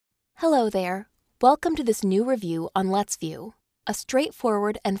Hello there. Welcome to this new review on LetsView, a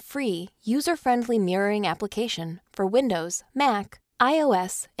straightforward and free, user-friendly mirroring application for Windows, Mac,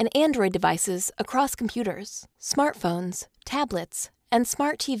 iOS, and Android devices across computers, smartphones, tablets, and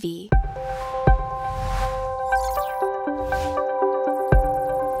smart TV.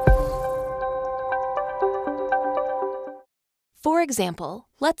 For example,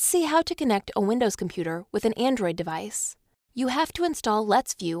 let's see how to connect a Windows computer with an Android device. You have to install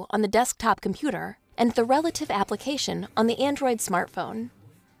LetsView on the desktop computer and the relative application on the Android smartphone.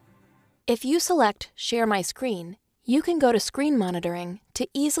 If you select Share My Screen, you can go to Screen Monitoring to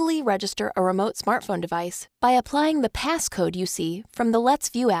easily register a remote smartphone device by applying the passcode you see from the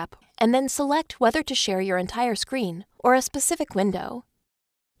LetsView app and then select whether to share your entire screen or a specific window.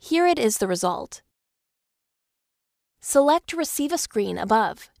 Here it is the result. Select Receive a Screen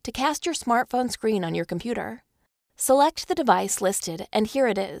above to cast your smartphone screen on your computer. Select the device listed, and here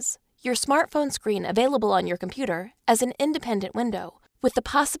it is, your smartphone screen available on your computer as an independent window with the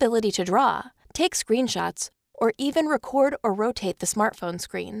possibility to draw, take screenshots, or even record or rotate the smartphone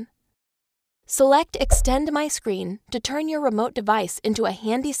screen. Select Extend My Screen to turn your remote device into a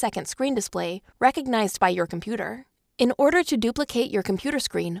handy second screen display recognized by your computer. In order to duplicate your computer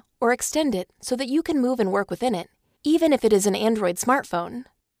screen or extend it so that you can move and work within it, even if it is an Android smartphone,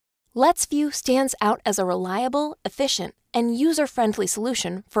 LetsView stands out as a reliable, efficient, and user-friendly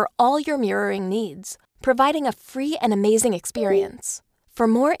solution for all your mirroring needs, providing a free and amazing experience. For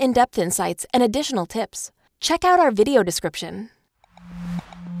more in-depth insights and additional tips, check out our video description.